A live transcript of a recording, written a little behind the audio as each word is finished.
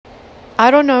I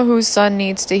don't know whose son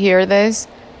needs to hear this,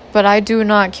 but I do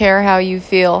not care how you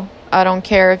feel. I don't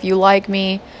care if you like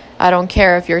me. I don't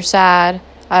care if you're sad.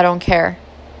 I don't care.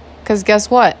 Because guess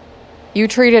what? You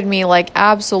treated me like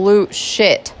absolute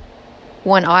shit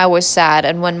when I was sad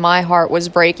and when my heart was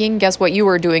breaking. Guess what you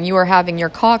were doing? You were having your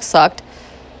cock sucked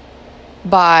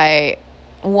by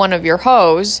one of your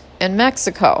hoes in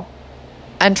Mexico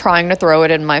and trying to throw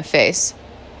it in my face.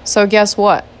 So guess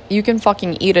what? You can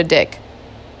fucking eat a dick.